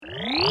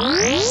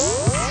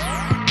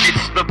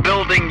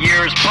Building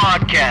Years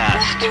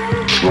podcast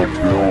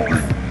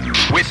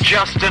with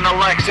Justin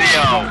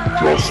Alexio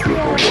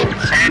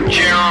and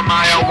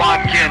Jeremiah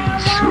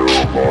Watkins.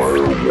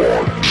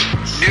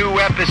 New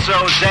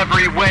episodes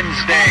every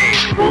Wednesday.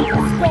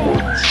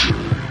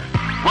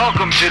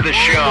 Welcome to the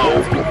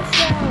show.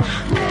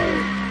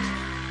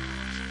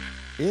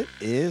 It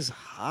is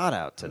hot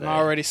out today. I'm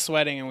already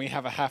sweating, and we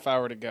have a half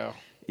hour to go.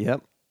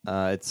 Yep.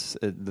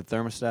 The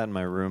thermostat in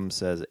my room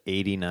says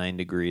 89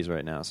 degrees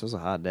right now, so it's a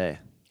hot day.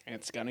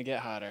 It's gonna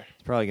get hotter.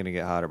 It's probably going to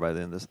get hotter by the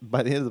end of the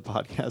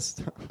podcast.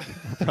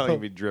 I'm probably going to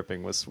be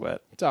dripping with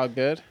sweat. It's all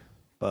good.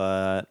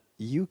 But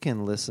you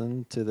can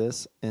listen to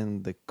this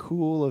in the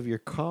cool of your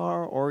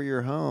car or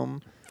your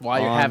home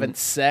While you're having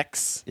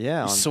sex,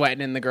 Yeah, you're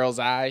sweating in the girl's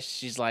eyes.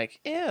 She's like,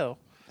 "Ew."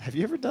 Have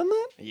you ever done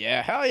that?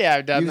 Yeah, hell yeah,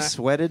 I've done You that.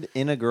 sweated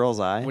in a girl's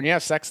eye? When you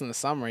have sex in the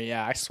summer,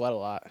 yeah, I sweat a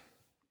lot.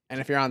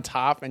 And if you're on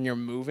top and you're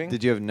moving,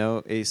 Did you have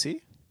no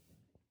AC?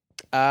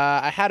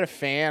 I had a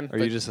fan. Or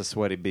are you just a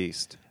sweaty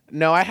beast?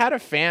 No, I had a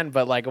fan,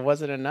 but like it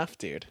wasn't enough,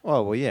 dude.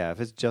 Oh, well, yeah,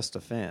 if it's just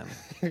a fan.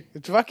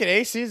 It's fucking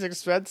AC is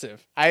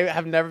expensive. I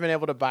have never been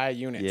able to buy a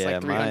unit. It's like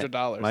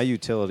 $300. My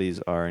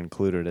utilities are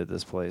included at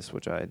this place,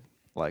 which I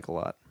like a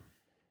lot.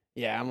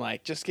 Yeah, I'm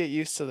like, just get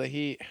used to the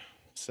heat.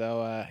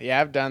 So, yeah,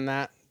 I've done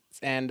that.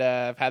 And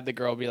I've had the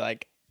girl be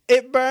like,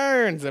 "It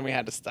burns," and we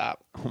had to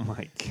stop. Oh,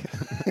 my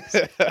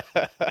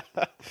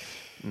God.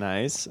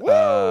 Nice.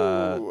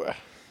 Woo!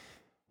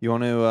 You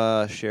want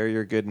to share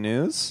your good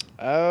news?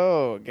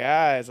 Oh,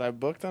 guys, I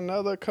booked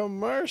another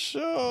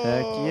commercial.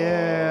 Heck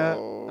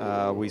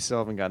yeah. We still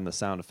haven't gotten the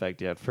sound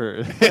effect yet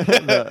for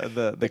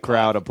the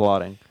crowd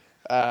applauding.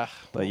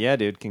 But yeah,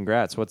 dude,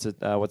 congrats. What's it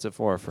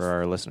for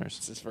our listeners?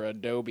 This is for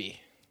Adobe.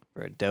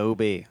 For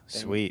Adobe.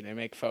 Sweet. They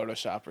make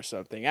Photoshop or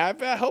something.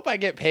 I hope I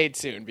get paid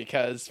soon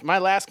because my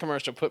last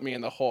commercial put me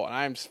in the hole, and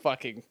I'm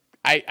fucking.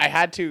 I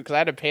had to because I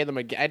had to pay them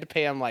again. I had to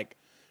pay them like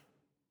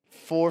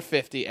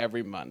 $450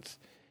 every month,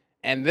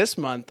 and this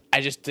month I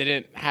just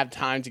didn't have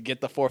time to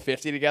get the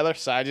 $450 together.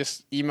 So I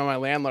just emailed my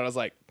landlord. I was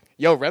like,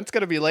 "Yo, rent's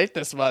gonna be late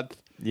this month.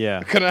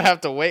 Yeah. I'm gonna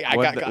have to wait."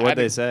 What'd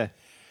they say?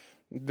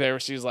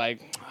 She was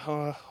like,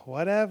 "Oh,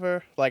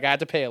 whatever." Like I had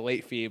to pay a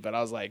late fee, but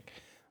I was like,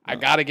 I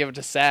gotta give it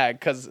to SAG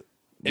because.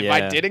 If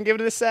I didn't give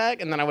it to SAG,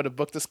 and then I would have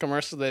booked this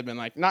commercial, they'd been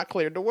like, not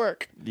cleared to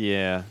work.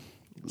 Yeah.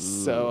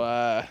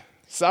 So,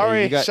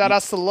 sorry. Shout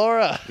outs to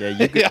Laura.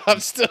 Yeah,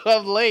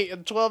 I'm late.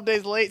 I'm 12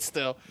 days late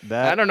still.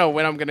 I don't know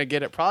when I'm going to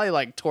get it. Probably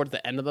like toward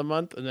the end of the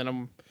month, and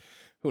then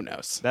who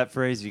knows? That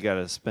phrase, you got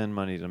to spend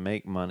money to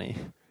make money,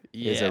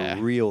 is Yeah.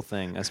 a real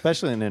thing,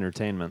 especially in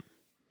entertainment.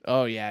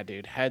 Oh, yeah,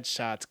 dude.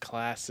 Headshots,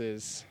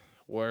 classes,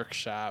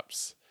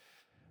 workshops,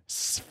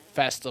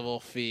 festival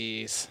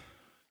fees.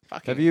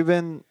 Do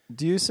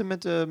you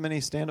submit to many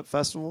stand-up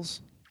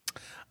festivals?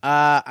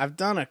 I've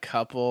done a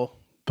couple,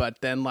 but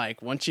then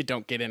like once you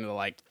don't get into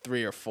like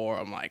 3 or 4,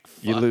 I'm like,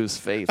 fuck. You lose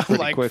faith I'm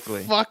pretty like,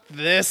 quickly. Fuck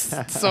this.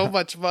 It's so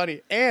much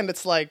money. And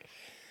it's like,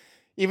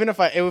 even if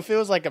it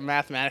was like a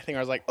mathematic thing, I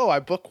was like, oh,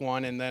 I book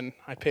one and then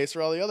I pay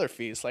for all the other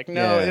fees. Like,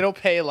 no, Yeah. it'll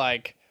pay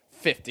like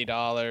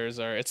 $50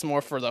 or it's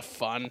more for the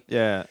fun.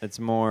 Yeah, it's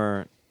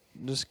more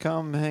just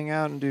come hang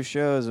out and do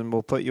shows and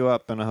we'll put you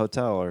up in a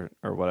hotel or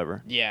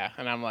whatever. Yeah.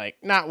 And I'm like,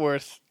 not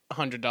worth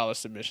 $100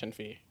 submission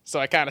fee. So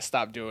I kind of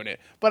stopped doing it.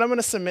 But I'm going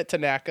to submit to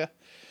NACA.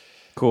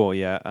 Cool,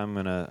 yeah. I think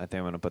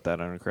I'm gonna put that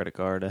on a credit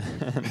card and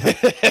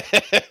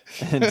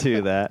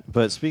do that.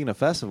 But speaking of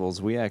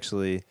festivals, we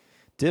actually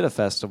did a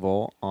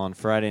festival on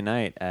Friday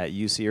night at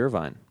UC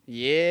Irvine.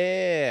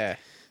 Yeah.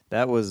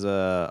 That was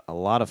a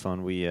lot of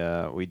fun. We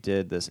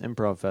did this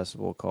improv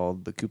festival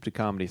called the Coupe de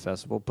Comedy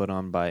Festival, put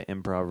on by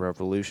Improv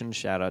Revolution.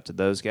 Shout out to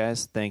those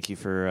guys. Thank you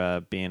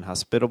for being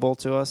hospitable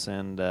to us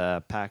and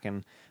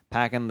packing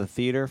the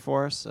theater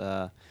for us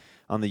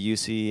on the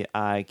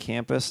UCI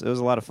campus. It was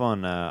a lot of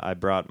fun. I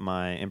brought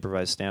my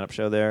improvised stand-up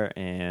show there,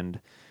 and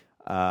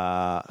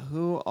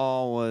who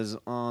all was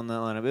on that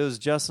lineup? It was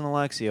Justin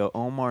Alexio,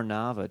 Omar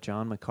Nava,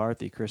 John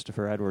McCarthy,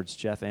 Christopher Edwards,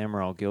 Jeff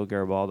Amaral, Gil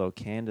Garibaldo,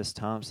 Candace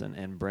Thompson,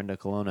 and Brenda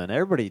Colonna. And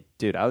everybody,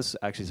 dude, I was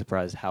actually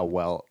surprised how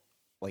well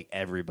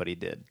everybody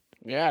did.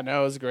 Yeah,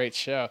 no, it was a great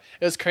show.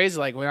 It was crazy.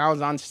 Like when I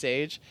was on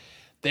stage,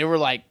 they were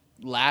like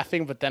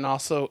laughing, but then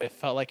also it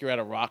felt like you were at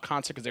a rock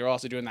concert because they were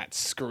also doing that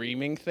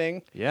screaming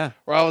thing. Yeah.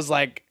 Where I was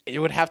like,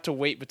 you would have to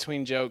wait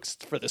between jokes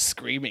for the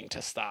screaming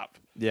to stop.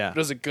 Yeah. But it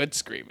was a good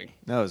screaming.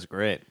 That was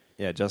great.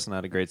 Yeah, Justin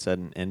had a great set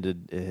and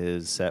ended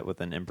his set with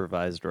an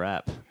improvised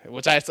rap.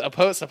 Which I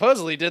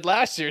supposedly did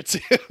last year, too.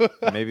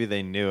 Maybe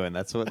they knew, and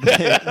that's why they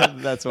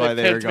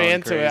were pimped going me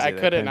into crazy. it. I They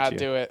couldn't pimped not you.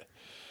 do it.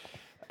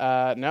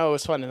 No, it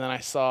was fun. And then I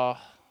saw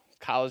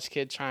college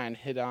kid try and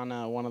hit on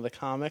one of the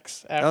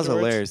comics afterwards. That was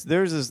hilarious.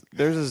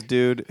 There's this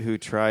dude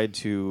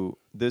who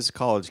this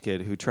college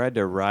kid who tried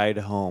to ride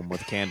home with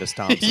Candace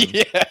Thompson.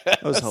 Yeah.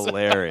 That was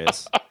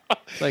hilarious.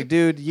 It's like,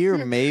 dude,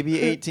 you're maybe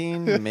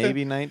 18,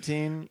 maybe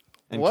 19.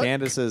 And What?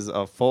 Candace is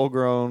a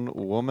full-grown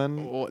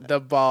woman. The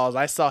balls.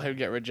 I saw him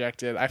get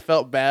rejected. I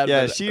felt bad.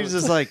 Yeah, but she was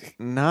just like,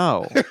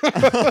 no.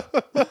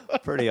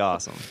 Pretty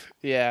awesome.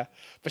 Yeah.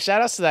 But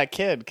shout outs to that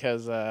kid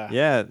because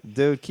Yeah,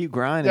 dude, keep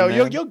grinding. no,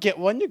 man. you'll get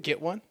one. You'll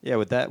get one. Yeah,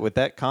 with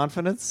that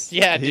confidence.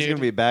 Yeah, he's dude.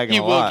 gonna be bagging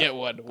You a will lot. get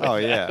one with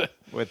Oh that. yeah,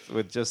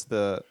 with just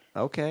the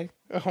okay,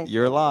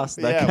 you're lost.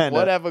 That Yeah, kind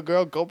whatever,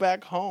 girl. Go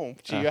back home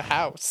to your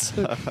house.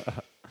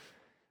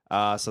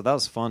 So that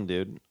was fun,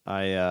 dude.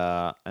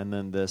 And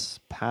then this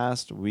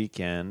past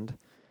weekend,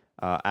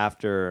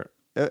 after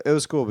it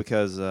was cool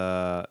because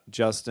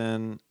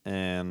Justin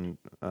and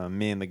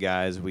me and the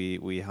guys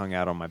we hung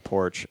out on my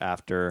porch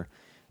after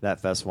that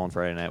festival on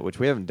Friday night, which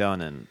we haven't done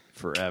in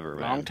forever,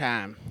 man. Long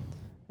time.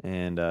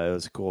 And it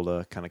was cool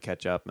to kind of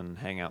catch up and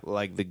hang out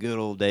like the good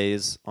old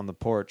days on the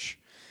porch.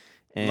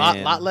 And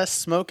Lot less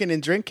smoking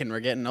and drinking. We're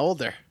getting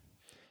older.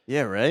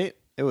 yeah, right.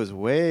 It was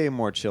way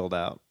more chilled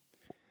out.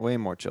 Way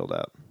more chilled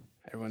out.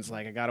 Everyone's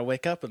like, I gotta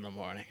wake up in the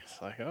morning.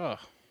 It's like, oh,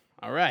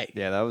 all right.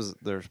 Yeah, that was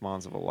the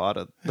response of a lot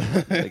of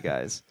the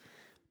guys.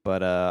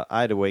 But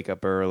I had to wake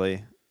up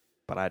early,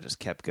 but I just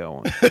kept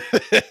going.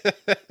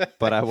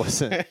 But I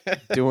wasn't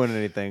doing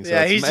anything. So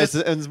Yeah,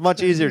 it's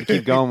much easier to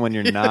keep going when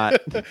you're not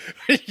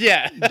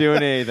Yeah.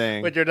 doing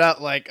anything. But you're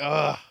not like,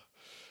 oh,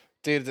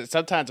 dude.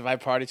 Sometimes if I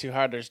party too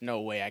hard, there's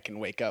no way I can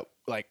wake up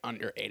like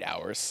under 8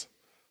 hours.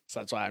 So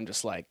that's why I'm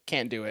just like,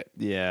 can't do it.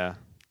 Yeah,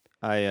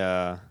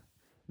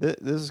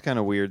 this is kind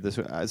of weird.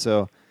 I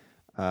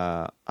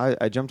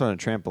jumped on a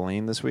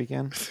trampoline this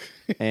weekend,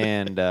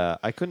 and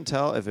I couldn't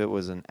tell if it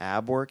was an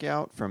ab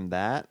workout from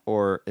that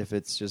or if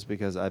it's just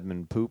because I've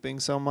been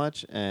pooping so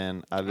much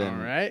and I've been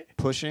All right.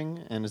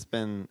 pushing, and it's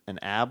been an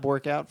ab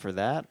workout for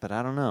that. But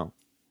I don't know.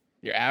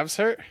 Your abs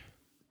hurt?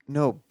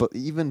 No, but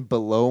even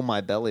below my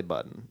belly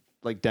button,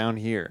 like down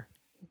here.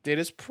 Dude,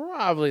 it's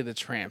probably the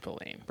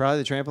trampoline.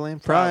 Probably the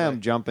trampoline. Probably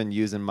I'm jumping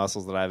using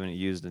muscles that I haven't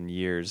used in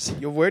years.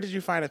 Yo, where did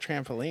you find a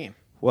trampoline?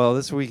 Well,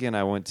 this weekend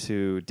I went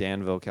to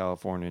Danville,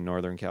 California,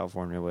 Northern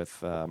California,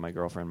 with my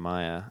girlfriend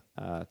Maya.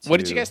 What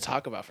did you guys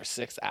talk about for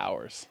 6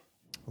 hours?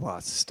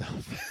 Lots of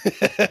stuff.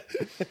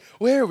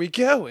 Where are we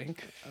going?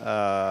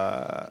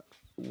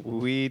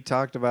 We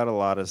talked about a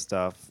lot of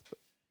stuff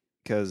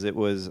because it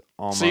was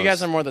almost. So you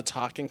guys are more the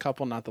talking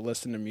couple, not the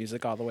listen to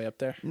music all the way up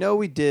there? No,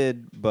 we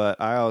did, but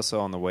I also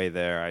on the way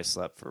there I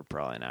slept for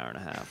probably an hour and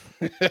a half,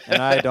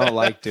 and I don't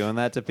like doing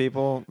that to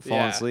people,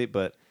 falling Yeah. asleep,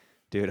 but.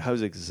 Dude, I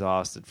was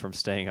exhausted from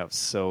staying up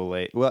so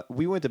late. Well,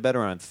 we went to bed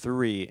around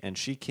 3, and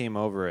she came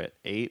over at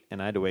 8,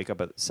 and I had to wake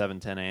up at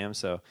 7:10 a.m.,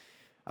 so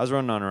I was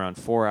running on around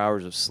 4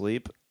 hours of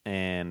sleep,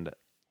 and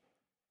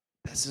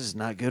this is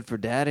not good for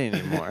daddy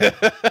anymore.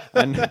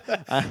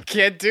 I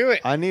Can't do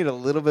it. need a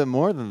little bit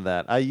more than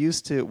that. I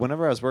used to,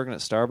 whenever I was working at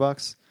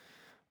Starbucks,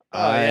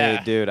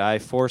 yeah. dude, I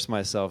forced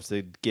myself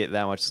to get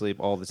that much sleep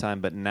all the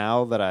time, but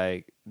now that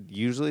I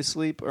usually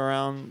sleep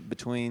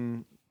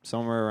between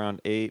somewhere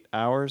around 8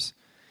 hours,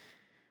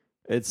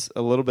 it's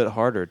a little bit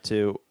harder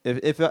to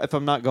if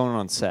I'm not going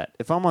on set.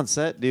 If I'm on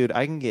set, dude,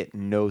 I can get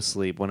no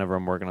sleep whenever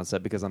I'm working on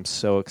set because I'm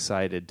so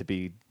excited to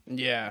be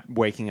Yeah.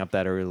 waking up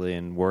that early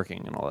and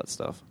working and all that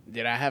stuff.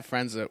 Dude, I have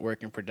friends that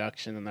work in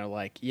production, and they're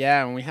like,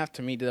 yeah, when we have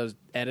to meet those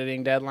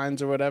editing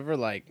deadlines or whatever,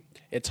 like,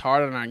 it's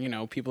hard on our,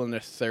 people in their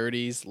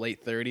 30s,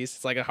 late 30s.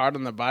 It's like hard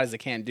on their bodies that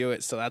can't do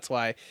it. So that's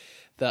why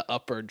the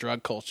upper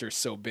drug culture is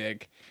so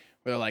big.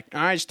 They're like,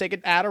 all right, just take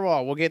an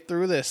Adderall. We'll get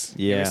through this. Give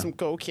Yeah. me some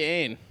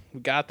cocaine. We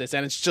got this.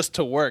 And it's just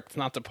to work. It's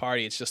not to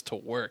party. It's just to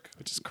work,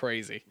 which is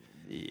crazy.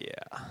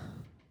 Yeah.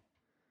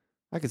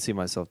 I could see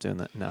myself doing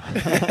that. No.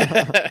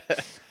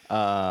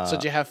 So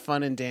did you have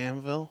fun in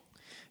Danville?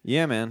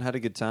 Yeah, man. Had a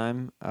good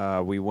time.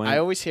 We went. I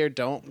always hear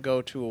don't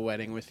go to a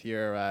wedding with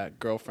your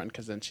girlfriend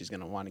because then she's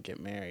going to want to get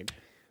married.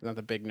 Isn't that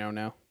the big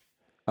no-no?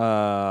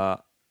 I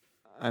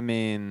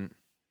mean,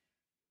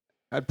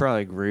 I'd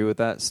probably agree with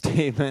that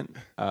statement.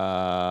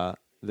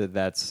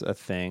 That's a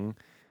thing.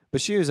 But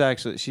she was saying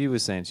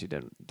she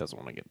doesn't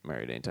want to get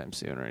married anytime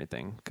soon or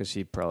anything because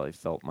she probably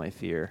felt my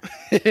fear.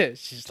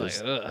 She's like,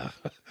 ugh.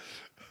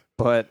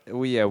 But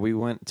we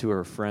went to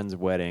her friend's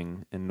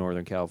wedding in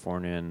Northern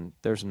California, and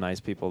there's some nice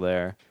people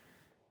there.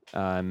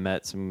 I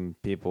met some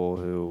people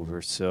who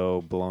were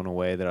so blown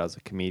away that I was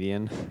a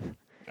comedian.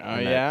 Oh,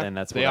 and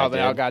that's they what all I did.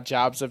 They all got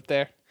jobs up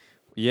there?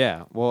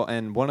 Yeah, well,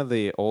 and one of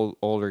the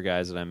older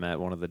guys that I met,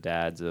 one of the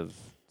dads of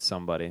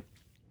somebody,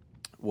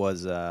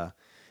 was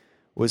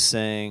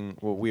saying,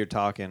 well, we were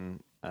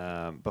talking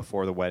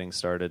before the wedding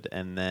started,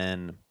 and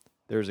then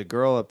there was a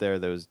girl up there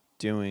that was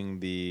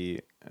doing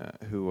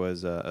who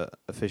was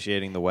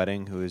officiating the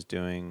wedding, who was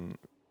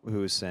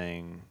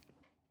saying,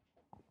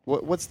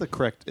 what's the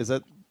correct? Is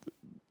that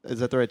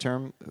the right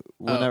term?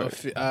 I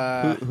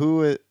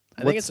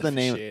think it's the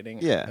name? officiating.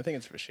 Yeah, I think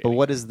it's officiating. but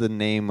what is the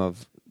name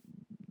of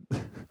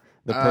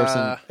the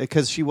person?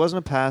 Because she wasn't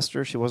a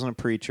pastor, she wasn't a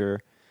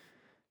preacher,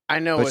 I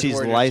know, but what she's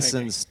word you're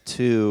licensed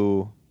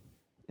to.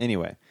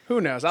 Anyway, thinking.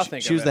 Who knows? I'll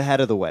think she of was it. the head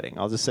of the wedding.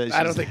 I'll just say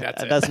I don't think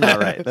that's it. That's not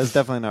right. That's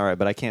definitely not right.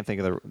 But I can't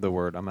think of the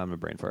word. I'm having a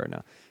brain fart right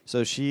now.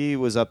 So she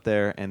was up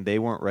there, and they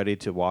weren't ready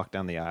to walk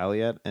down the aisle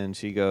yet. And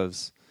she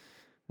goes,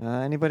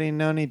 Anybody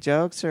know any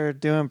jokes or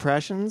do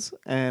impressions?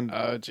 And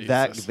Oh,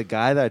 Jesus. the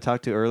guy that I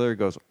talked to earlier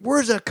goes,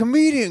 "Where's that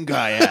comedian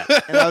guy at?"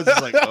 And I was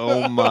just like,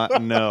 "Oh my,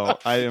 no,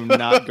 I am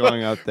not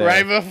going out there."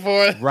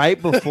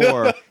 Right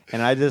before,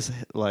 and I just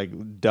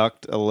like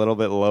ducked a little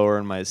bit lower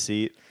in my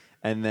seat.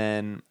 And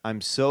then I'm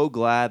so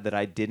glad that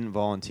I didn't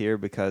volunteer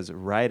because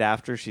right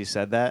after she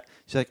said that,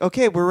 she's like,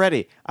 "Okay, we're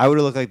ready." I would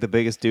have looked like the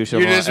biggest douche.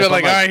 You just been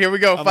like, "All right, here we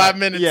go, 5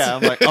 minutes." Yeah,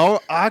 I'm like, "Oh,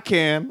 I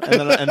can."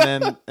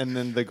 And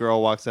then the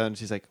girl walks out and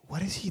she's like,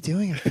 "What is he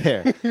doing up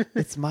there?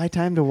 It's my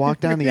time to walk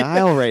down the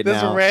aisle right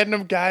There's now."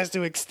 random guys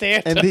doing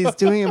stand-up. And he's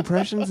doing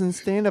impressions and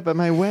stand-up at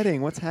my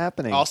wedding. What's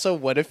happening? Also,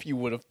 what if you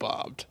would have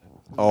bobbed?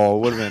 Oh, it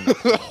would have been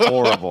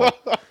horrible.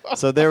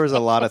 So there was a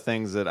lot of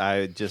things that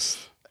I just,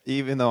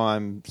 even though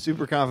I'm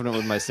super confident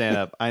with my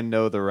stand-up, I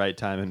know the right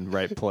time and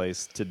right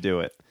place to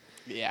do it.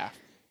 Yeah.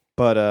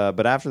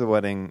 But after the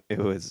wedding, it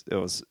was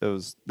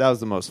that was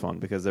the most fun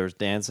because there was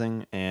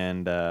dancing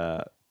and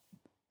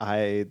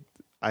I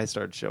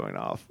started showing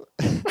off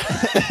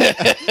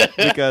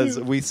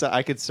because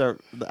I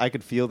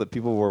could feel that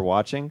people were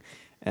watching,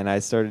 and I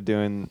started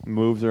doing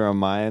moves around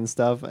Maya and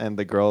stuff, and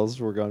the girls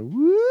were going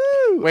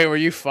woo. Wait, were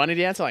you funny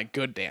dancing, like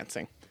good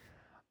dancing?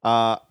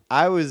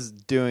 I was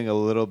doing a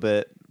little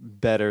bit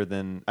better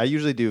than I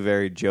usually do.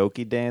 Very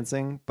jokey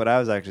dancing, but I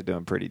was actually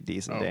doing pretty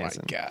decent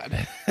dancing. Oh my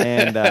god!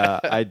 And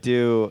I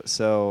do.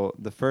 So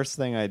the first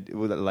thing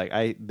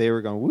they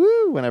were going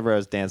woo whenever I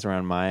was dancing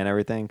around Maya and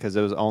everything, because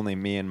it was only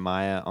me and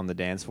Maya on the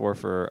dance floor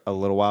for a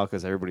little while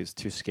because everybody's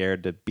too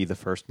scared to be the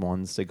first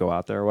ones to go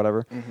out there or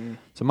whatever. Mm-hmm.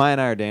 So Maya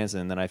and I are dancing,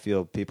 and then I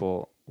feel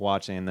people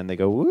watching, and then they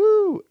go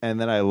woo,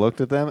 and then I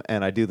looked at them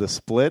and I do the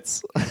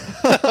splits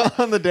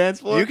on the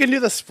dance floor. You can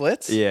do the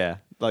splits? Yeah,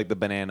 like the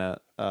banana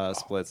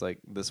splits, like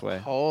this way.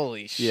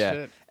 Holy shit!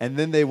 Yeah, and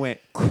then they went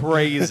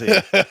crazy,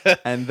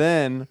 and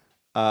then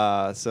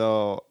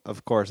so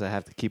of course I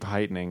have to keep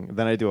heightening.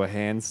 Then I do a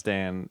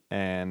handstand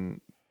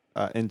and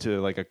into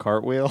like a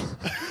cartwheel,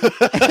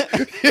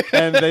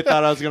 and they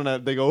thought I was gonna.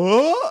 They go,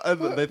 oh! And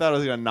they thought I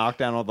was gonna knock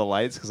down all the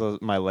lights because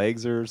my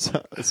legs are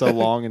so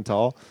long and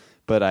tall.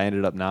 But I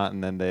ended up not,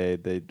 and then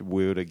they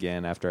wooed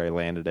again after I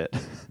landed it.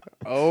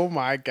 Oh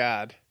my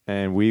god!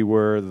 And we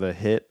were the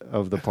hit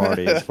of the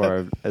party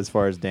as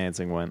far as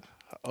dancing went.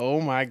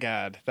 Oh my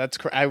god, that's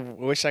I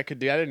wish I could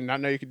do. I did not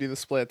know you could do the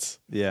splits.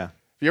 Yeah. Have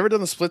you ever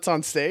done the splits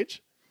on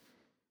stage?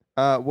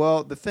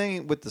 Well, the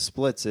thing with the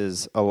splits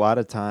is a lot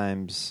of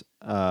times,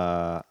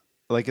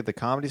 like at the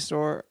Comedy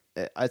Store,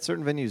 at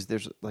certain venues,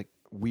 there's like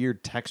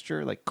weird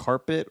texture, like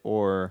carpet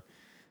or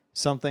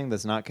something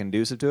that's not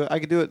conducive to it. I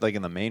could do it like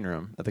in the main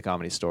room at the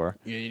Comedy Store.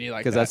 Yeah, you need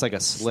like because that's like a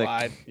slick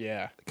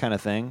kind of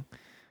thing.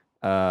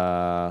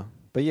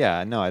 But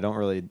yeah, no, I don't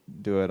really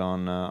do it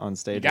on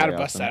stage. You gotta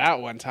bust that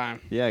out one time.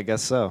 Yeah, I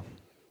guess so.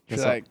 You're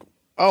like,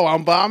 oh,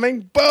 I'm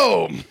bombing.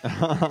 Boom.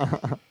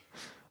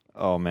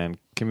 Oh man,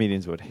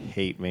 comedians would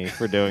hate me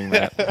for doing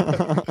that.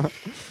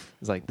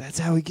 It's like that's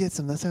how he gets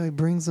them. That's how he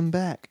brings them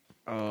back.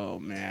 Oh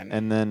man.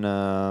 And then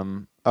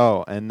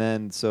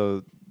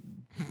so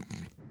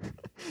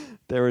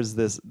there was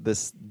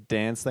this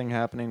dance thing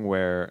happening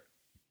where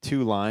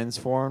two lines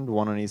formed,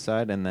 one on each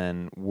side, and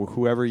then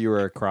whoever you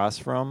were across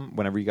from,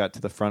 whenever you got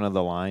to the front of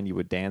the line, you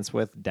would dance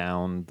with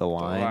down the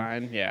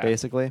line,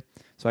 basically.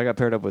 So I got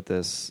paired up with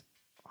this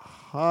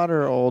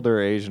hotter, older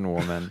Asian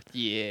woman.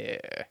 Yeah.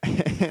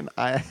 And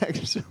I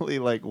actually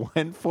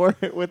went for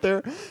it with her,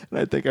 and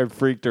I think I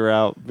freaked her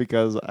out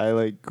because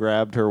I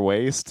grabbed her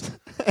waist.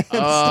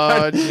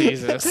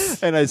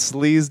 Jesus. And I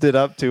sleazed it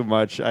up too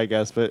much, I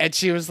guess. But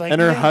she was like, and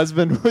her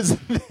husband was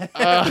there.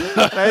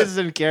 I just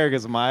didn't care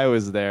because Maya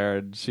was there,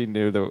 and she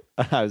knew that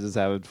I was just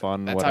having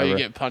fun. That's how you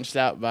get punched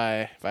out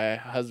by a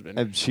husband.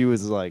 And she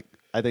was like,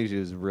 I think she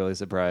was really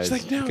surprised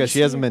no, because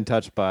she hasn't been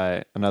touched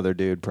by another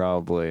dude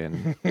probably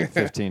in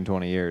 15,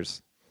 20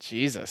 years.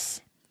 Jesus.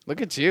 Look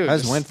at you. I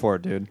just went for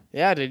it, dude.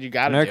 Yeah, dude, you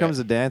got it. And there comes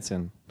the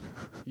dancing.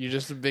 You're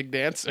just a big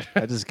dancer.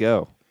 I just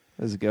go.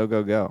 Go.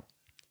 Well,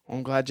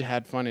 I'm glad you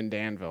had fun in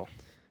Danville.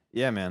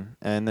 Yeah, man.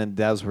 And then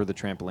that was where the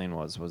trampoline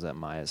was at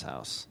Maya's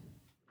house.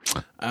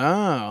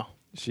 Oh.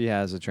 She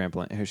has a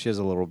trampoline. She has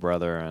a little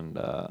brother and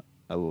a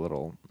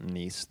little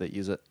niece that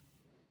use it.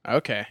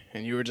 Okay.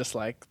 And you were just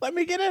like, let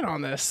me get in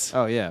on this.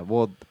 Oh, yeah.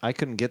 Well, I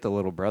couldn't get the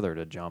little brother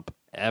to jump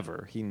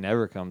ever. He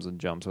never comes and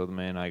jumps with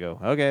me. And I go,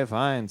 okay,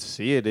 fine.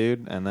 See you,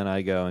 dude. And then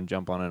I go and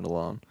jump on it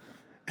alone.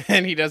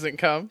 And he doesn't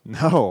come?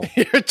 No.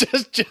 You're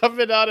just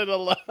jumping on it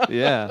alone.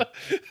 Yeah.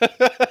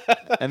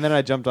 And then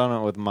I jumped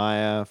on it with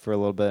Maya for a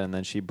little bit. And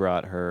then she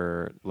brought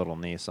her little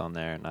niece on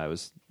there. And I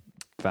was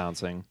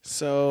bouncing.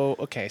 So,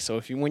 okay. So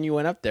when you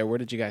went up there, where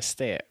did you guys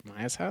stay at?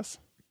 Maya's house?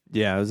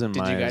 Yeah, I was in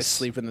Maya's. Did you guys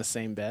sleep in the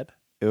same bed?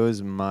 It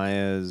was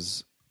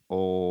Maya's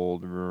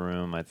old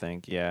room, I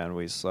think. Yeah, and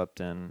we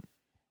slept in,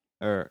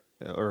 or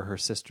her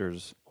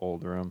sister's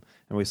old room,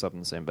 and we slept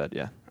in the same bed.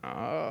 Yeah.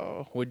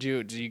 Oh,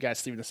 did you guys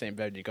sleep in the same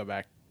bed? Did you go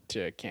back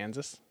to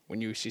Kansas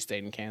she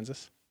stayed in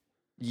Kansas?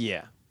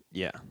 Yeah.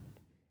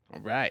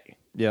 All right.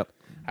 Yep.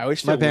 I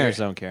always my parents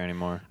don't care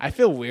anymore. I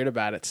feel weird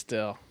about it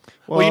still.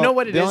 Well, you know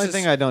what it is? The only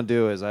thing I don't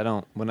do is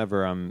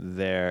whenever I'm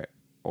there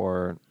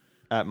or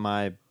at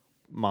my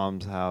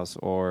mom's house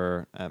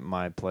or at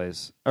my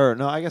place, or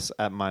no, I guess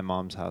at my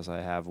mom's house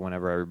I have,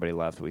 whenever everybody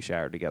left, we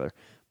showered together.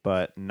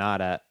 But I'm not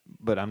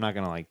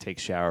going to like take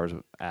showers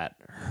at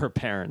her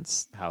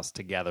parents' house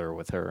together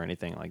with her or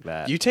anything like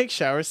that. You take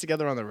showers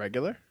together on the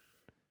regular?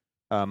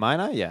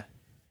 Mine, yeah.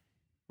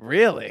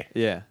 Really?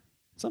 Yeah.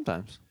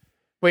 Sometimes.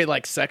 Wait,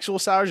 like sexual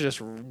showers or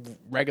just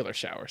regular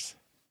showers?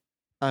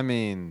 I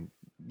mean,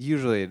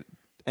 usually it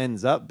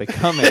ends up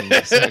becoming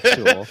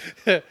sexual.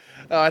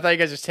 Oh, I thought you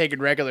guys just taking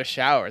regular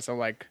showers. I'm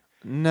like,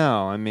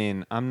 no, I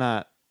mean, I'm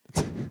not.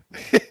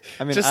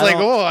 I mean, just I like,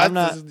 don't- oh, I'm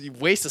that's not. a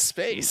waste of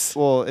space.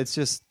 Well, it's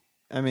just.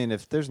 I mean,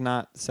 if there's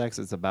not sex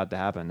that's about to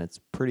happen, it's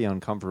pretty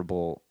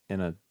uncomfortable in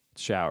a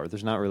shower.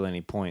 There's not really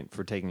any point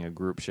for taking a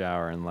group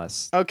shower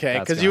unless. Okay,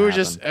 that's because gonna you were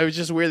happen. it was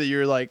just weird that you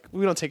were like,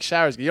 we don't take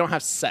showers. You don't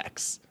have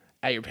sex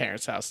at your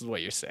parents' house, is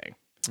what you're saying.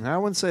 I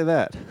wouldn't say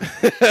that.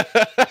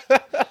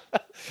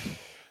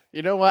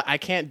 You know what? I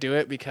can't do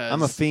it because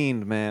I'm a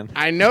fiend, man.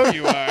 I know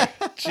you are.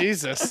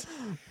 Jesus.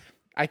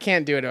 I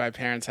can't do it at my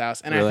parents'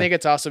 house. And I Really? think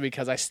it's also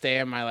because I stay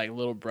in my like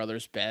little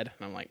brother's bed.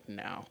 And I'm like,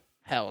 no.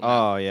 Hell no.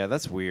 Oh yeah,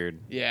 that's weird.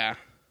 Yeah.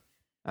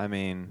 I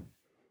mean,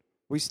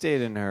 we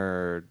stayed in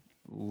her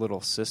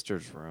little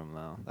sister's room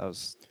though. That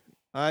was,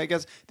 I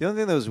guess, the only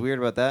thing that was weird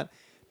about that,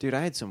 dude.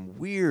 I had some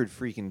weird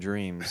freaking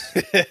dreams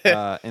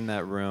in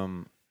that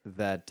room.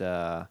 That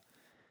I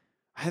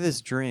had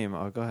this dream.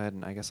 I'll go ahead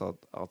and I guess I'll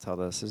tell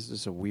this. This is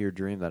just a weird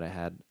dream that I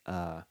had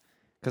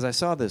because I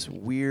saw this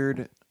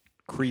weird,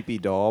 creepy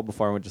doll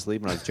before I went to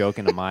sleep, and I was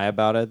joking to Maya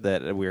about it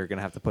that we were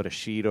gonna have to put a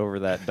sheet over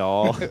that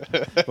doll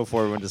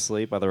before we went to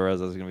sleep.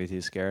 Otherwise, I was gonna be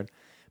too scared.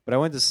 But I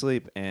went to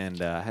sleep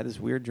and I had this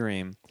weird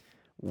dream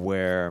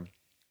where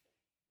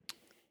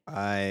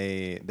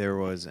there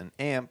was an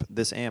amp.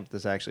 This amp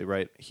that's actually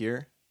right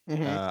here.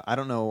 I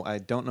don't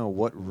know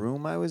what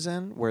room I was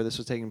in where this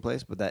was taking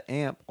place, but that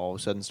amp all of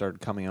a sudden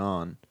started coming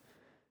on.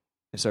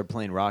 It started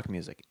playing rock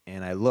music,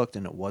 and I looked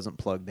and it wasn't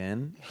plugged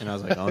in, and I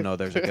was like, "Oh no,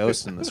 there's a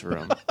ghost in this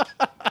room."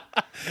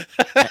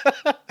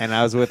 And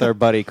I was with our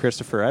buddy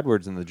Christopher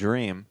Edwards in the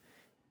dream,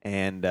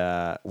 and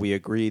we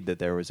agreed that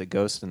there was a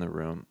ghost in the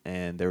room,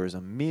 and there was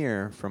a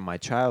mirror from my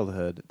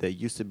childhood that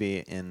used to be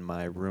in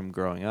my room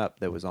growing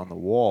up that was on the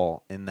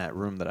wall in that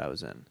room that I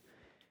was in.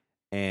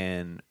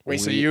 And Wait,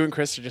 so you and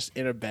Chris are just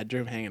in a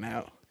bedroom hanging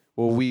out?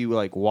 well, we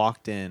like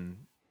walked in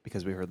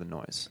because we heard the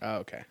noise, Oh,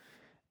 okay.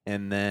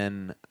 and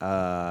then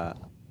I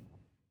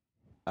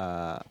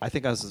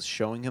think I was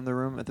showing him the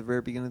room at the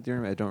very beginning of the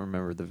dream. I don't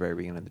remember the very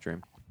beginning of the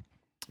dream,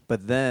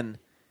 but then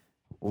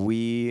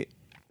we've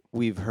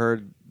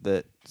heard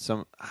that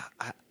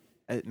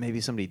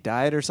maybe somebody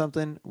died or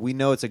something. We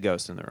know it's a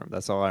ghost in the room.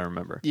 That's all I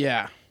remember.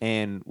 Yeah.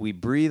 And we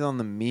breathe on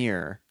the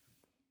mirror,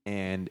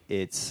 and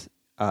it's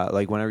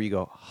like whenever you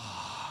go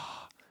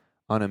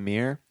on a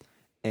mirror,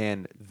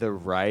 and the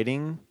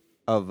writing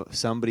of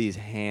somebody's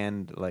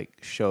hand like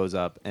shows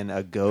up, and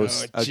a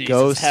ghost, Oh,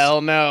 Jesus,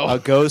 hell no. a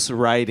ghost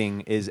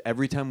writing is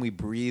every time we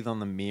breathe on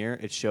the mirror,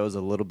 it shows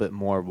a little bit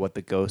more of what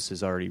the ghost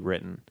has already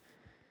written.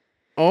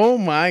 Oh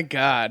my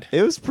God.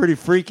 It was pretty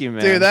freaky,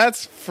 man. Dude,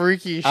 that's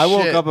freaky shit. I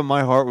woke up and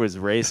my heart was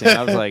racing.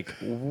 I was like,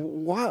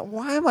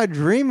 why am I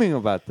dreaming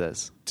about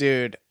this?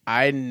 Dude,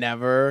 I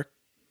never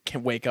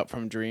can wake up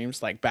from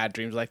dreams, like bad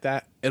dreams like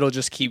that. It'll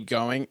just keep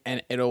going,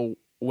 and it'll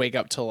wake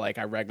up till like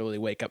I regularly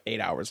wake up 8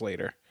 hours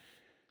later.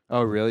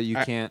 Oh, really? You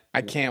can't?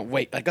 I can't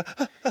wait. Like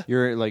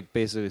You're like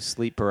basically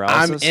sleep I'm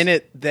paralysis? in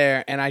it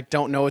there, and I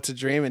don't know it's a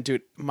dream. And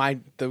dude,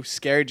 those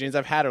scary dreams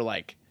I've had are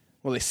like,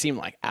 well, they seem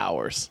like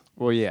hours.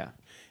 Well, yeah.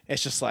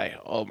 It's just like,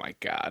 oh my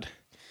God.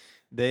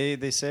 They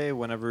say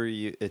whenever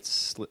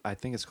I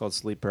think it's called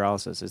sleep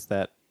paralysis. It's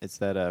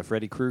that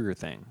Freddy Krueger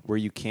thing where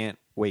you can't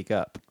wake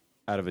up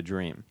out of a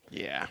dream.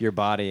 Yeah. Your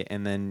body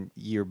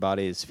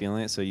is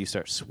feeling it, so you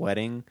start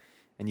sweating,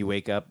 and you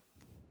wake up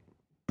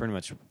pretty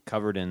much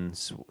covered in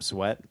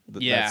sweat.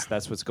 Yeah.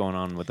 That's what's going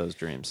on with those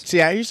dreams.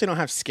 See, I usually don't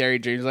have scary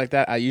dreams like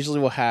that. I usually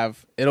will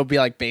it'll be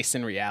like based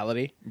in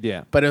reality.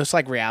 Yeah. But it was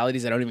like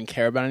realities I don't even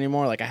care about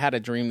anymore. Like I had a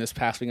dream this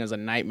past week. It was a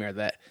nightmare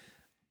that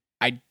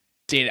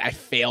I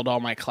failed all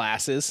my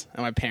classes,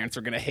 and my parents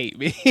were gonna hate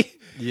me.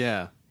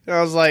 Yeah.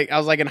 I was like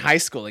in high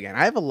school again.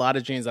 I have a lot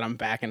of dreams that I'm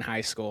back in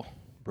high school.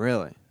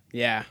 Really?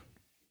 Yeah,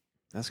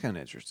 That's kind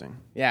of interesting.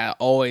 yeah.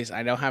 Always.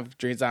 I don't have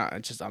dreams.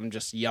 I'm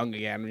just young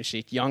again. I'm just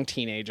a young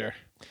teenager.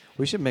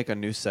 We should make a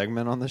new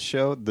segment on this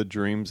show, the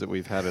dreams that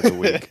we've had of the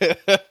week.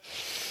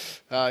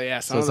 Oh yeah.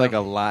 So it's like a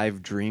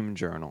live dream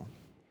journal.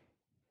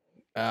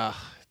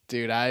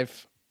 dude. I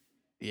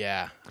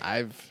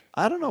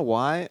don't know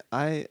why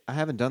I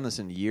haven't done this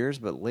in years,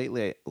 but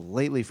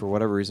lately for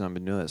whatever reason I've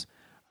been doing this.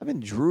 I've been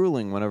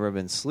drooling whenever I've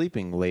been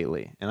sleeping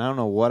lately, and I don't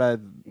know why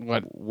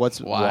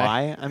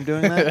I'm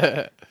doing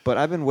that. But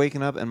I've been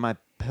waking up and my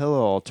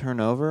pillow will turn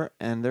over,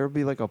 and there will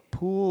be like a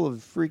pool of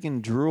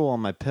freaking drool on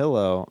my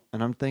pillow,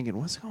 and I'm thinking,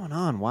 what's going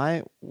on?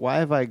 Why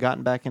have I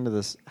gotten back into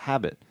this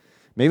habit?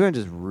 Maybe I'm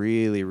just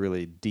really,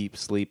 really deep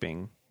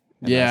sleeping,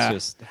 And Yeah. that's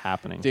just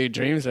happening. Dude,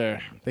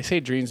 they say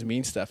dreams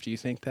mean stuff. Do you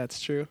think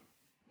that's true?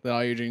 That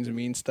all your dreams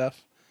mean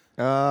stuff?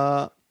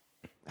 I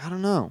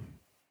don't know.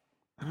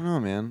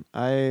 Man.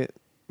 I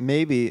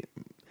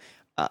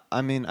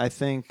mean, I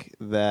think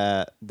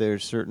that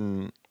there's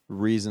certain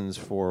reasons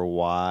for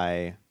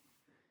why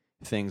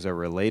things are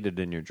related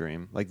in your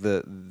dream. Like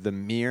the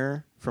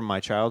mirror from my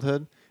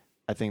childhood,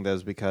 I think that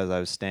was because I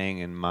was staying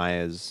in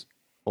Maya's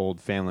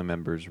old family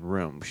member's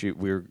room.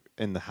 We were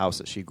in the house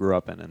that she grew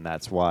up in, and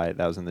that's why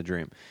that was in the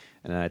dream.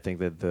 And I think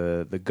that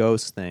the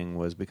ghost thing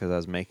was because I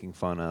was making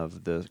fun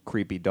of the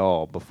creepy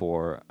doll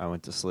before I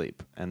went to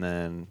sleep. And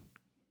then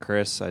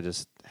Chris, I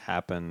just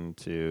happened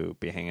to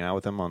be hanging out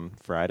with him on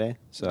Friday.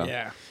 So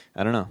Yeah.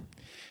 I don't know.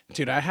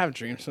 Dude, I have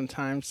dreams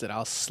sometimes that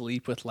I'll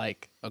sleep with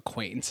like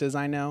acquaintances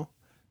I know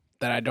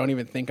that I don't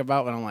even think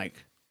about, and I'm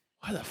like,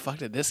 where the fuck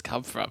did this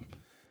come from?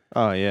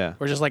 Oh, yeah.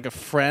 Or just like a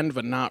friend,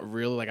 but not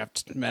really. Like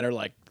I've met her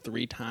like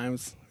 3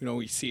 times. You know,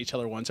 we see each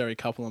other once every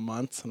couple of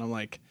months, and I'm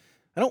like,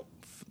 I don't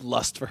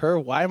lust for her.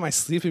 Why am I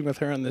sleeping with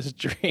her in this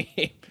dream?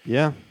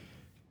 Yeah.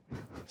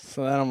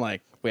 So then I'm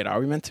like, wait, are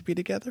we meant to be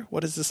together?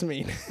 What does this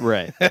mean?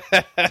 Right.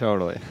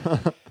 Totally.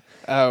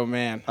 Oh,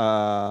 man.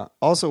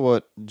 Also,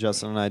 what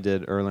Justin and I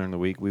did earlier in the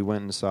week, we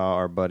went and saw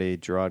our buddy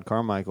Gerard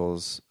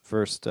Carmichael's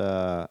first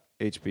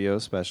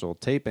HBO special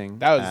taping.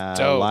 That was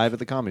dope. Live at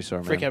the Comedy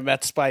Store, man. Freaking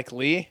met Spike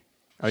Lee.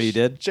 Oh, you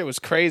did? Shit was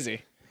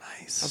crazy.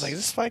 Nice. I was like, is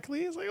this Spike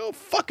Lee? I was like, oh,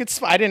 fuck, it's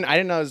Spike. I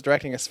didn't know I was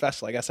directing a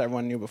special. I guess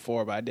everyone knew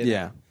before, but I didn't.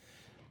 Yeah.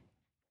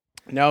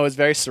 No, it was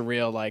very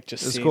surreal. Like,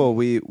 just It's seeing. cool.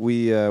 We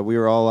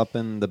were all up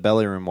in the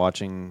belly room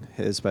watching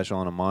his special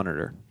on a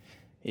monitor.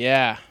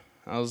 Yeah.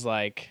 I was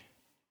like,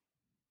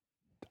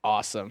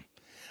 awesome.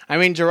 I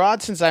mean,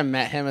 Gerard, since I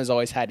met him, has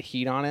always had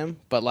heat on him,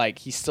 but like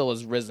he still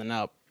has risen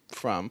up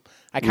from.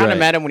 I kind of Right.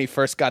 met him when he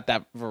first got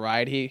that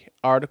Variety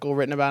article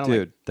written about him.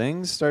 Dude, Like,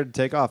 things started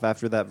to take off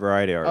after that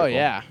Variety article. oh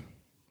yeah,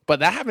 but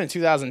that happened in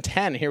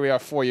 2010. Here we are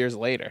 4 years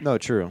later. No,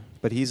 true.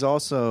 But he's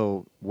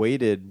also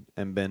waited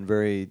and been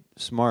very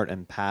smart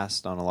and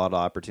passed on a lot of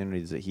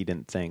opportunities that he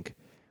didn't think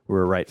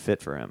were a right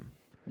fit for him.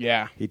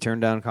 Yeah, He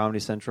turned down Comedy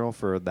Central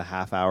for the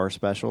half-hour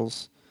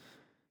specials,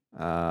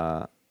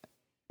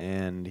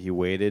 and he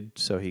waited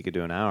so he could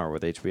do an hour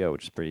with HBO,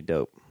 which is pretty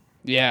dope.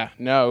 yeah.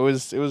 No,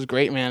 it was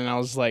great, man. And I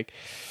was like,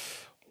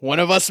 one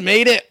of us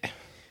made it.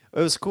 It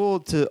was cool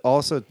to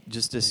also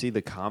just to see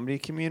the comedy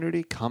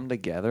community come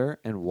together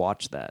and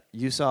watch that.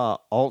 You saw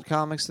alt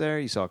comics there,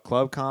 you saw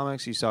club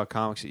comics, you saw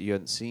comics that you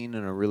hadn't seen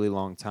in a really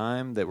long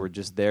time that were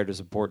just there to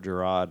support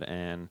Gerard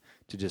and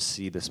to just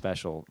see the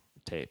special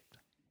tape.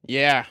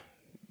 Yeah.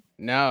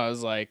 No, I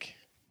was like,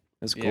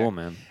 It's Yeah. cool,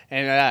 man.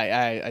 and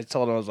I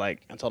told him,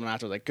 I told him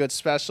after, like, good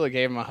special. I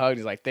gave him a hug.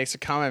 He's like, thanks for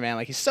coming, man.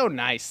 Like, he's so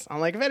nice. I'm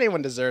like, if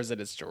anyone deserves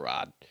it, it's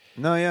Gerard.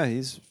 No, yeah,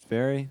 he's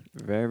very,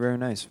 very, very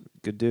nice.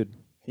 Good dude.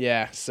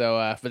 Yeah.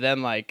 So, but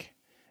then like,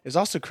 it was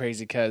also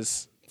crazy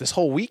because this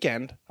whole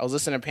weekend I was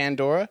listening to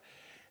Pandora,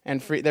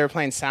 and they were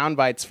playing sound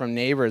bites from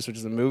Neighbors, which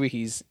is the movie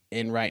he's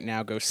in right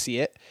now. Go see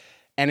it.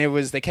 And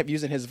they kept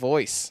using his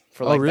voice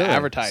for like the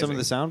advertising. Some of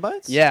the sound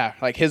bites? Yeah,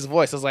 like his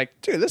voice. I was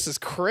like, dude, this is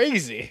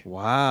crazy.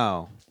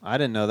 Wow. I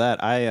didn't know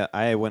that.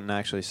 I went and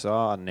actually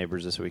saw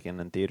Neighbors this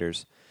weekend in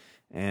theaters,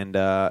 and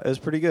it was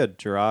pretty good.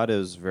 Gerard, it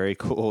was very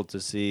cool to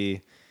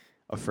see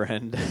a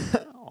friend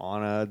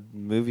on a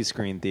movie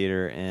screen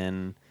theater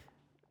in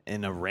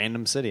a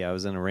random city. I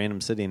was in a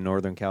random city in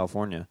Northern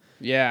California.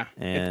 Yeah.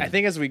 And- I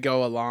think as we get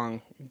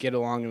along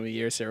in the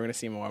years here, we're going to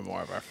see more and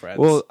more of our friends.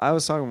 Well, I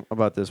was talking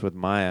about this with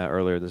Maya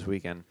earlier this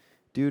weekend.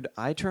 Dude,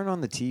 I turn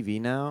on the TV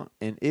now,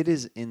 and it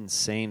is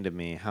insane to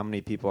me how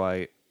many people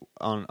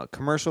on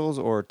commercials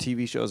or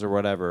TV shows or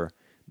whatever,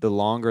 the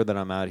longer that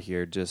I'm out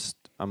here, just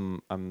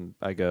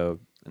I go,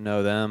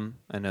 know them,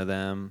 I know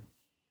them,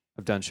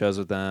 I've done shows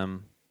with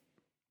them.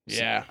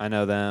 yeah. I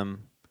know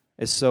them.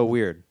 It's so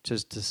weird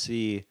just to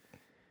see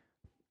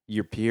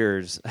your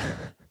peers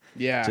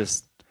Yeah.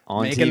 just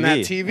on Making TV. that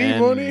TV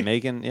and money?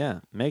 making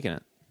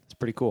it. It's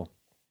pretty cool.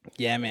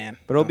 yeah, man.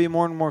 But it'll be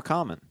more and more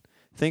common.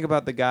 Think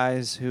about the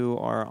guys who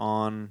are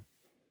on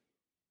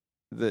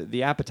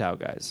the Apatow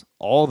guys.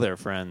 All their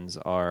friends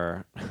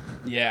are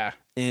Yeah.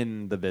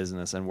 in the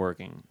business and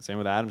working. Same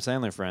with Adam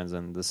Sandler friends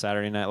and the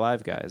Saturday Night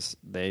Live guys.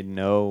 They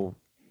know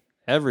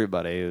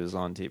everybody who's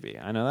on TV.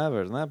 I know that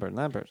person, that person,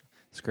 that person.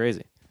 It's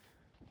crazy.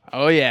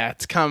 Oh, yeah.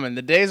 It's coming.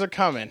 The days are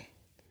coming.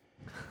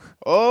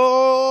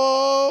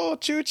 Oh,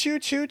 choo, choo,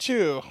 choo,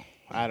 choo.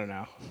 I don't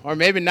know. Or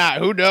maybe not.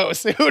 Who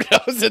knows? Who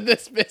knows in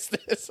this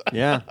business?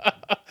 Yeah.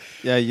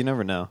 Yeah, you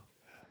never know.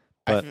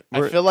 But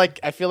I feel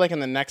like in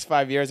the next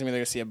 5 years, I'm either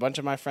going to see a bunch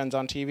of my friends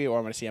on TV or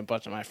I'm going to see a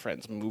bunch of my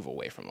friends move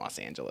away from Los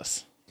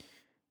Angeles.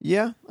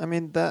 yeah, I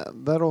mean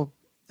that'll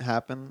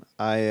happen.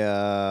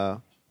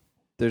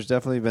 There's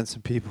definitely been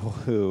some people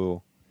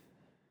who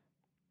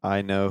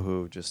I know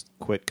who just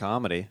quit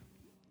comedy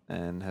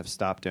and have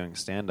stopped doing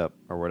stand-up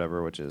or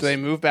whatever, which is... Do they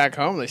move back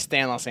home? They stay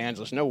in Los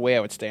Angeles. No way I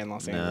would stay in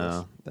Los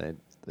Angeles. No,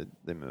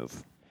 they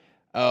move.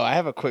 Oh, I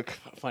have a quick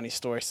funny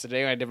story. So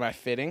today when I did my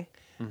fitting,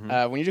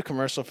 Mm-hmm. when you do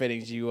commercial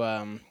fittings,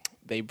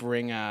 they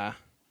bring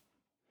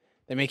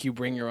they make you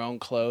bring your own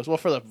clothes. Well,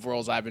 for the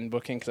roles I've been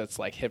booking, because it's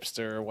like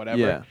hipster or whatever.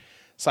 Yeah.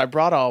 So I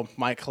brought all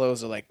my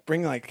clothes. Or like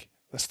bring like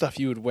the stuff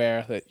you would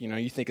wear that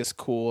you think is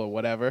cool or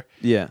whatever.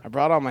 Yeah. I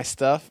brought all my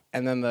stuff,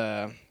 and then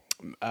the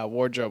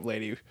wardrobe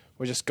lady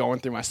was just going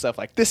through my stuff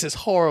like, this is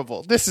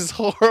horrible. This is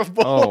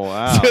horrible. Oh,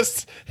 wow.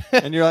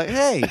 And you're like,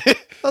 hey,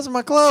 those are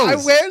my clothes. I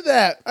wear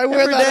that. I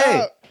wear Every that day.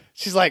 out.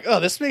 She's like, oh,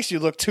 this makes you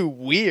look too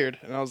weird.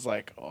 And I was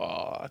like,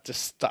 oh, it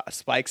just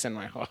spikes in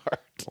my heart.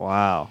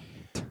 Wow.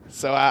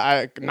 So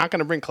I'm not going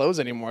to bring clothes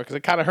anymore because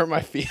it kind of hurt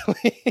my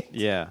feelings.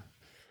 Yeah.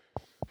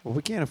 Well,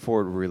 we can't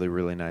afford really,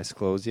 really nice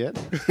clothes yet.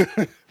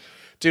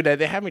 Dude,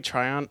 they had me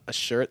try on a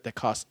shirt that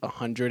cost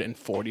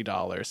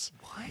 $140.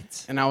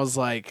 What? And I was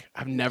like,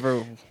 I've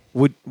never...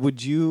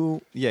 Would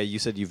you... Yeah, you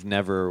said you've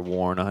never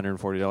worn a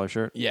 $140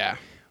 shirt? Yeah.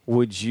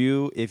 Would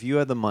you, if you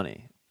had the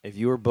money, if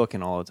you were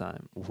booking all the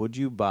time, would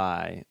you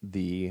buy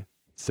the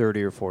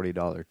 $30 or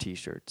 $40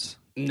 T-shirts?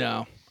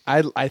 No.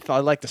 I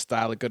like the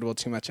style of Goodwill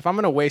too much. If I'm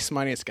going to waste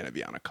money, it's going to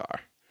be on a car.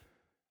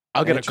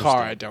 I'll get a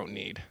car I don't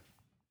need.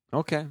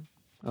 Okay.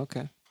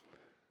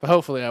 But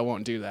hopefully I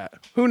won't do that.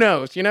 Who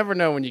knows? You never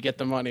know when you get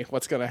the money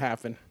what's going to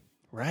happen.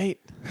 Right?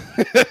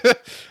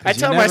 I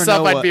tell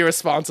myself I'd be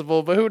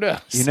responsible, but who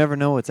knows? You never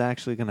know what's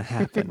actually going to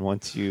happen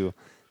once you...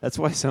 That's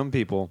why some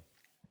people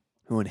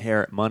who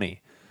inherit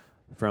money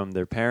from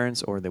their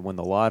parents or they win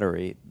the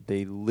lottery,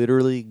 they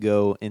literally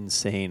go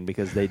insane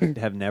because they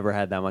have never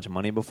had that much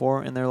money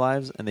before in their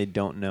lives and they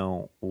don't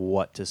know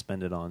what to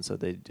spend it on. So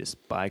they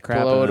just buy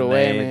crap Blow and it then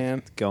away, they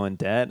man. go in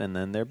debt and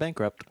then they're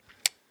bankrupt.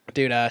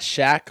 Dude,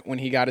 Shaq, when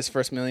he got his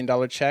first $1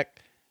 million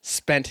check,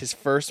 spent his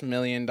first $1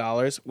 million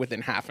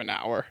within half an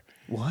hour.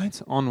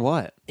 What? On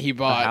what? He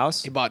bought a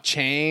house? He bought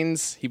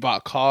chains. He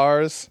bought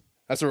cars.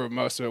 That's where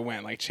most of it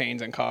went, like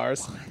chains and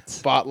cars.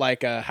 What? Bought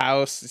like a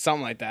house,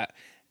 something like that.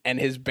 And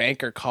his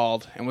banker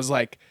called and was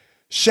like,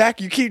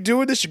 Shaq, you keep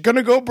doing this, you're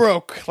gonna go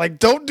broke. Like,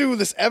 don't do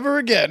this ever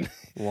again.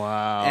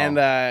 Wow.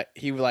 And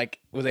he like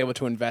was able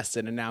to invest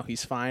it, and now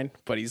he's fine.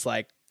 But he's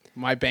like,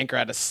 my banker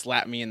had to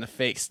slap me in the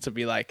face to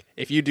be like,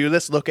 if you do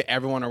this, look at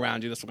everyone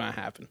around you. This is gonna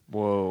happen.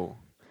 Whoa.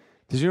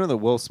 Did you know that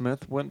Will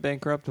Smith went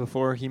bankrupt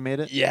before he made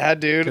it? Yeah,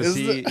 dude. Because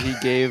he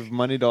gave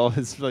money to all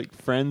his like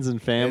friends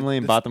and family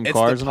and bought them it's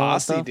cars the and all that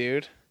posse, stuff.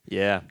 dude.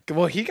 Yeah.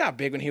 Well, he got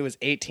big when he was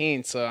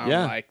 18, so I'm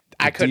Yeah. like,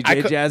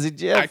 DJ Jazzy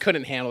Jeff. I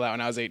couldn't handle that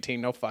when I was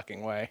 18. No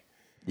fucking way.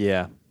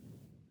 Yeah.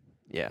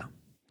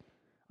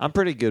 I'm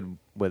pretty good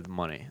with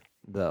money,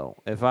 though.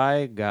 If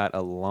I got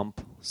a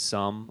lump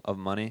sum of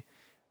money,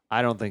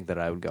 I don't think that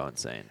I would go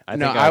insane.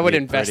 I would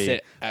invest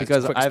it as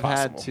because quick as I've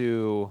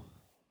possible.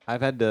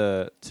 had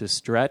to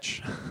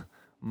stretch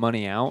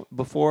money out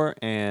before,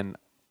 and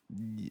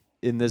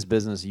in this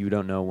business, you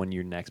don't know when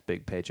your next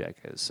big paycheck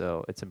is,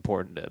 so it's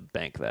important to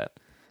bank that.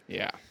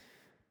 Yeah.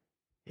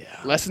 Yeah.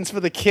 Lessons for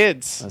the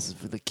kids. This is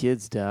for the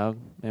kids, dog.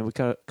 Man, we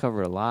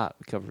cover a lot.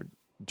 We covered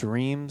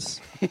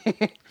Dreams,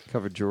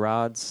 covered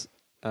Gerard's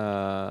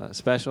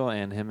special,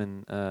 and him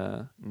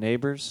and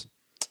Neighbors.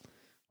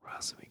 What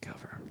else did we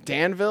cover?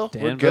 Danville,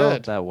 we're Danville,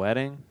 good. that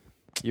wedding.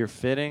 You're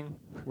fitting.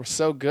 We're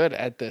so good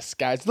at this,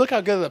 guys. Look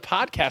how good of the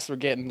podcast we're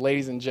getting,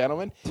 ladies and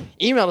gentlemen.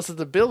 Email us at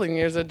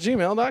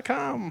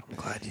thebuildingyears@gmail.com. I'm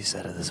glad you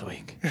said it this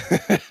week.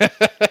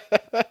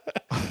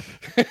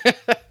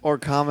 Or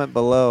comment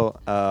below.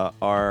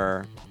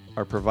 Our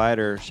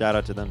provider, shout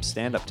out to them,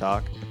 Stand Up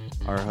Talk.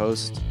 Our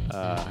host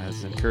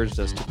has encouraged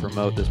us to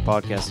promote this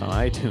podcast on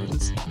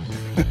iTunes.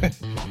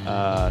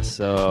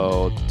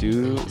 So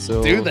do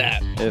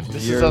that. If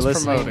This is you're us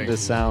listening promoting. to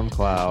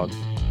SoundCloud,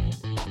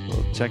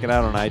 well, check it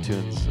out on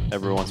iTunes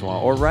every once in a while,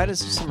 or write us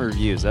some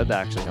reviews. That'd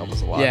actually help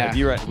us a lot. Yeah.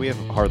 If we have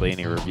hardly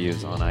any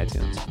reviews on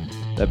iTunes.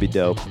 That'd be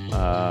dope.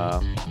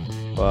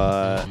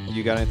 But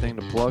you got anything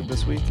to plug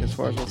this week as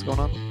far as what's going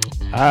on?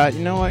 You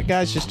know what,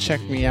 guys? Just check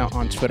me out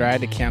on Twitter. I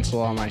had to cancel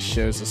all my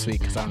shows this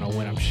week because I don't know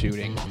when I'm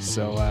shooting.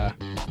 So,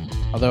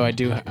 although I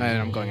do,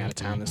 I'm going out of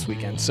town this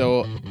weekend.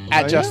 So,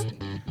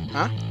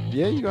 Huh?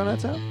 Yeah, you going out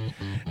of town?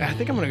 I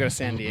think I'm gonna go to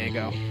San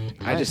Diego.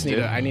 I Nice, just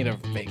dude. need a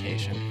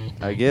vacation.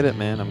 I get it,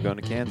 man. I'm going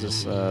to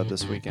Kansas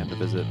this weekend to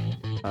visit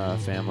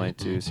family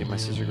to see my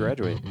sister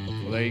graduate.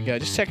 Well, there you go.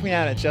 Just check me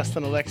out at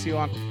Justin Alexio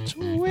on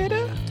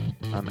Twitter.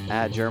 I'm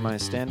at Jeremiah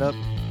Standup.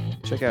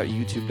 Check out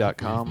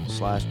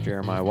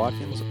youtube.com/Jeremiah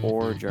Watkins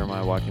or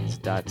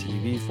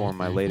jeremiahwatkins.tv for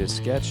my latest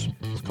sketch.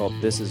 It's called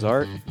This Is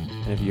Art.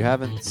 And if you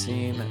haven't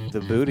seen the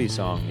Booty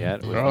song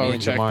yet with me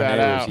and check Jamar that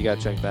Neighbors, out. you got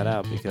to check that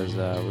out because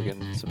we're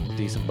getting some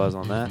decent buzz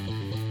on that.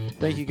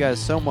 Thank you guys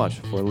so much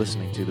for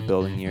listening to The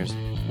Building Years.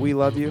 We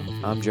love you.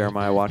 I'm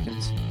Jeremiah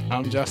Watkins.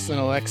 I'm Justin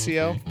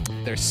Alexio.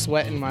 There's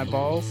sweat in my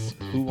balls.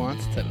 Who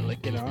wants to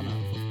lick it on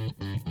them?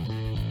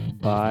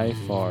 By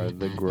far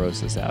the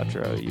grossest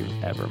outro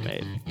you've ever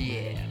made.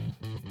 Yeah.